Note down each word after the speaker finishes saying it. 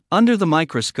Under the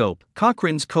Microscope,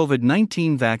 Cochrane's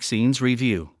COVID-19 Vaccines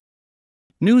Review.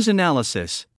 News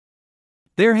Analysis.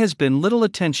 There has been little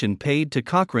attention paid to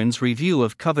Cochrane's review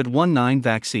of COVID-19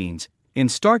 vaccines, in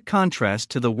stark contrast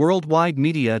to the worldwide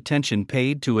media attention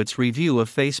paid to its review of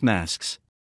face masks.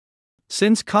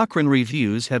 Since Cochrane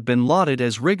reviews have been lauded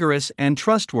as rigorous and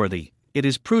trustworthy, it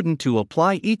is prudent to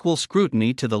apply equal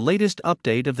scrutiny to the latest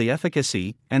update of the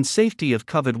efficacy and safety of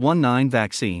COVID-19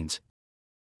 vaccines.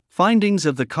 Findings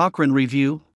of the Cochrane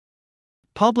Review.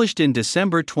 Published in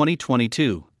December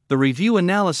 2022, the review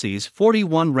analyses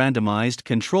 41 randomized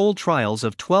controlled trials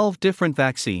of 12 different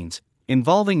vaccines,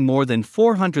 involving more than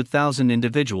 400,000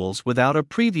 individuals without a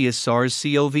previous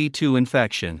SARS-CoV-2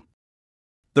 infection.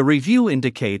 The review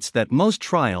indicates that most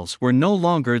trials were no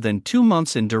longer than 2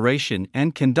 months in duration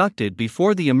and conducted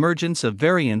before the emergence of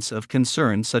variants of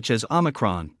concern such as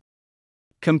Omicron.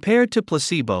 Compared to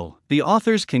placebo, the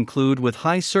authors conclude with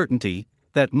high certainty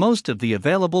that most of the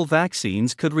available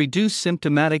vaccines could reduce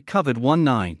symptomatic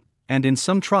COVID-19, and in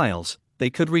some trials,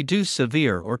 they could reduce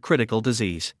severe or critical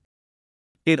disease.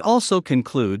 It also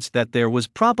concludes that there was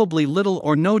probably little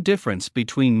or no difference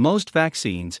between most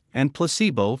vaccines and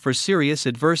placebo for serious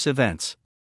adverse events.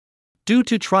 Due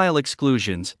to trial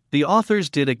exclusions, the authors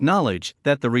did acknowledge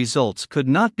that the results could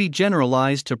not be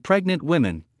generalized to pregnant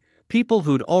women, people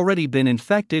who'd already been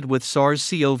infected with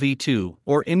SARS-CoV-2,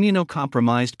 or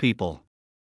immunocompromised people.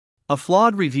 A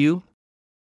flawed review?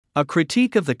 A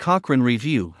critique of the Cochrane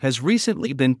Review has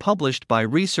recently been published by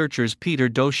researchers Peter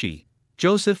Doshi,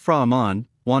 Joseph Fraumann,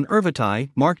 Juan Ervatai,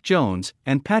 Mark Jones,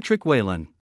 and Patrick Whalen.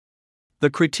 The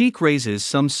critique raises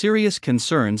some serious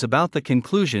concerns about the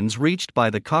conclusions reached by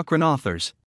the Cochrane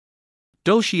authors.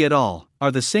 Doshi et al.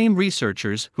 Are the same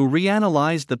researchers who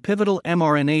reanalyzed the pivotal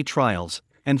mRNA trials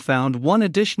and found one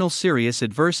additional serious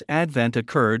adverse event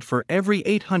occurred for every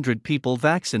 800 people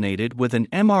vaccinated with an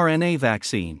mRNA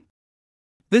vaccine.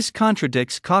 This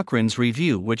contradicts Cochrane's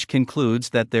review, which concludes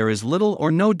that there is little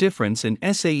or no difference in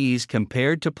SAEs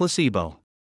compared to placebo.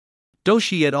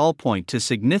 Doshi et al. Point to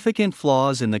significant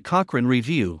flaws in the Cochrane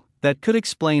review that could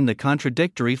explain the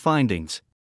contradictory findings.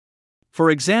 For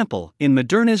example, in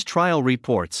Moderna's trial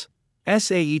reports,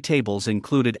 SAE tables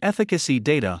included efficacy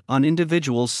data on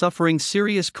individuals suffering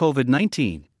serious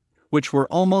COVID-19, which were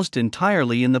almost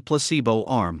entirely in the placebo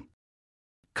arm.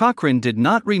 Cochrane did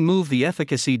not remove the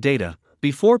efficacy data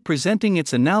before presenting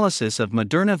its analysis of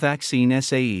Moderna vaccine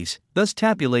SAEs, thus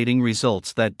tabulating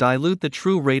results that dilute the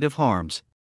true rate of harms.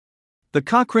 The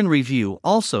Cochrane review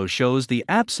also shows the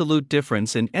absolute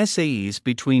difference in SAEs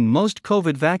between most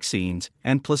COVID vaccines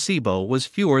and placebo was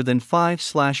fewer than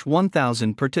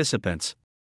 5/1,000 participants.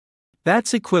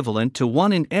 That's equivalent to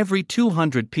 1 in every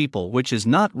 200 people, which is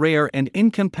not rare and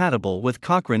incompatible with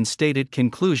Cochrane's stated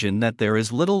conclusion that there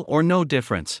is little or no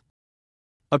difference.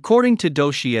 According to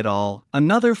Doshi et al.,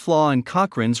 another flaw in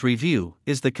Cochrane's review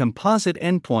is the composite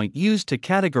endpoint used to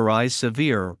categorize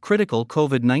severe or critical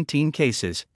COVID-19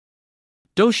 cases.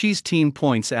 Doshi's team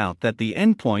points out that the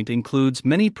endpoint includes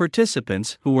many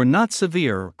participants who were not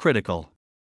severe or critical.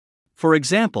 For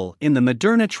example, in the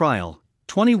Moderna trial,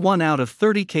 21 out of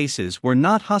 30 cases were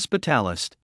not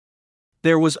hospitalized.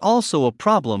 There was also a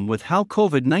problem with how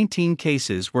COVID-19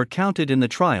 cases were counted in the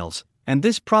trials, and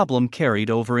this problem carried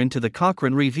over into the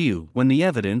Cochrane review when the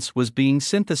evidence was being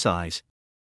synthesized.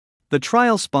 The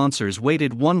trial sponsors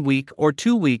waited 1 week or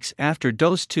 2 weeks after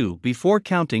dose 2 before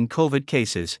counting COVID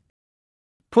cases.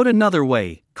 Put another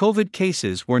way, COVID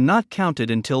cases were not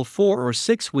counted until 4 or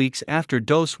 6 weeks after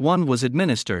dose 1 was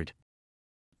administered.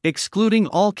 Excluding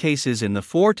all cases in the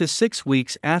 4 to 6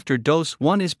 weeks after dose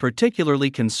 1 is particularly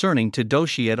concerning to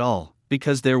Doshi et al.,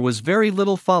 because there was very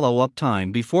little follow-up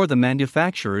time before the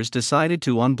manufacturers decided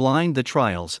to unblind the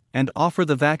trials and offer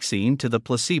the vaccine to the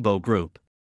placebo group.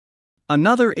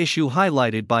 Another issue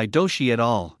highlighted by Doshi et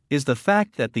al. Is the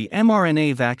fact that the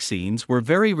mRNA vaccines were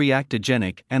very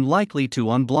reactogenic and likely to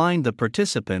unblind the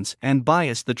participants and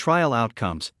bias the trial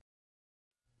outcomes.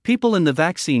 People in the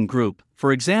vaccine group,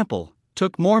 for example,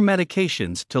 took more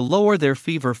medications to lower their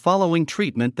fever following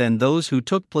treatment than those who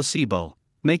took placebo,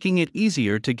 making it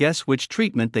easier to guess which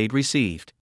treatment they'd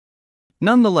received.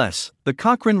 Nonetheless, the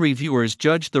Cochrane reviewers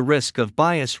judged the risk of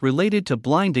bias related to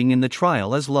blinding in the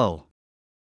trial as low.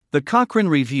 The Cochrane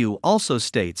review also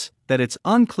states that it's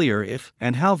unclear if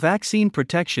and how vaccine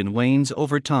protection wanes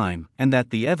over time, and that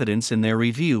the evidence in their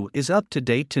review is up to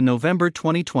date to November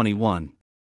 2021.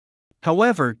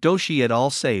 However, Doshi et al.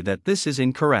 Say that this is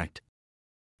incorrect.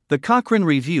 The Cochrane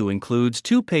review includes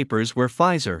 2 papers where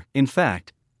Pfizer, in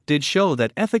fact, did show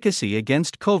that efficacy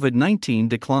against COVID-19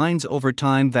 declines over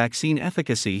time. Vaccine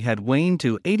efficacy had waned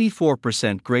to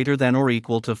 84% greater than or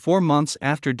equal to 4 months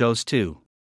after dose 2.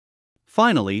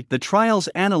 Finally, the trials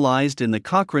analyzed in the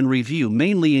Cochrane review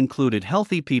mainly included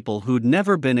healthy people who'd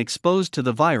never been exposed to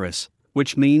the virus,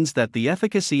 which means that the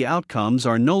efficacy outcomes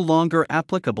are no longer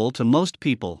applicable to most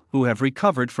people who have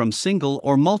recovered from single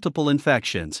or multiple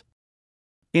infections.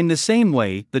 In the same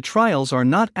way, the trials are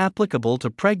not applicable to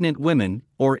pregnant women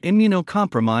or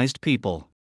immunocompromised people.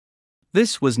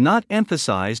 This was not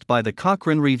emphasized by the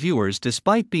Cochrane reviewers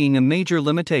despite being a major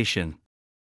limitation.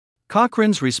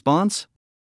 Cochrane's response?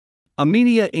 A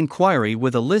media inquiry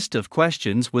with a list of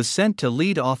questions was sent to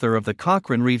lead author of the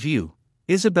Cochrane Review,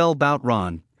 Isabelle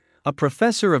Boutron, a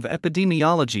professor of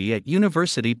epidemiology at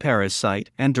Université Paris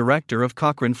site and director of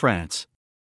Cochrane France.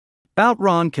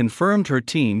 Boutron confirmed her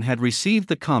team had received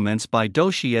the comments by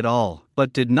Doshi et al.,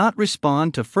 but did not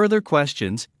respond to further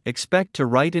questions. Expect to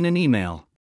write in an email.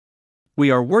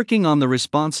 We are working on the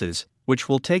responses, which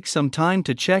will take some time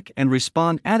to check and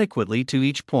respond adequately to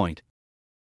each point.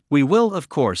 We will, of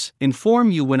course,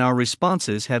 inform you when our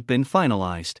responses have been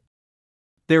finalized.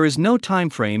 There is no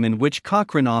timeframe in which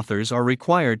Cochrane authors are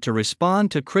required to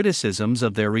respond to criticisms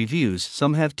of their reviews.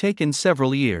 Some have taken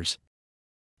several years.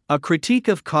 A critique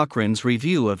of Cochrane's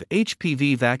review of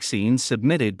HPV vaccines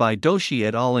submitted by Doshi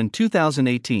et al. In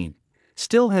 2018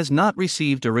 still has not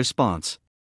received a response.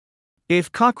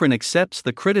 If Cochrane accepts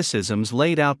the criticisms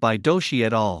laid out by Doshi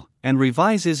et al. And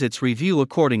revises its review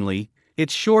accordingly,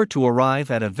 it's sure to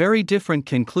arrive at a very different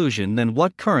conclusion than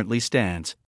what currently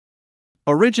stands.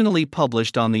 Originally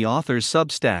published on the author's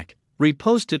Substack,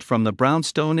 reposted from the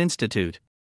Brownstone Institute.